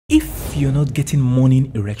if you're not getting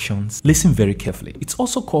morning erections, listen very carefully. It's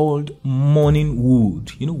also called morning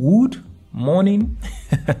wood. You know, wood? Morning?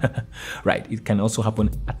 Right, it can also happen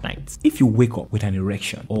at night. If you wake up with an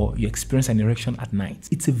erection or you experience an erection at night,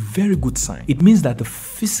 it's a very good sign. It means that the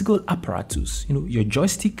physical apparatus, you know, your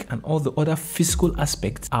joystick and all the other physical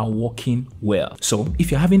aspects are working well. So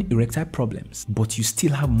if you're having erectile problems, but you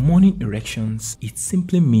still have morning erections, it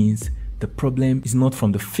simply means the problem is not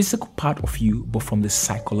from the physical part of you, but from the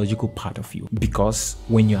psychological part of you. Because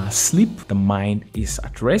when you're asleep, the mind is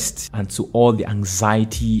at rest, and so all the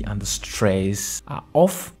anxiety and the stress are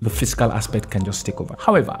off. The physical aspect can just take over.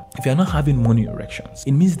 However, if you're not having morning erections,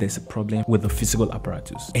 it means there's a problem with the physical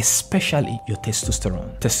apparatus, especially your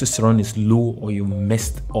testosterone. Testosterone is low, or you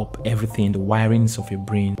messed up everything, the wirings of your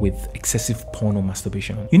brain with excessive porn or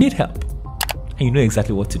masturbation. You need help, and you know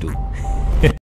exactly what to do.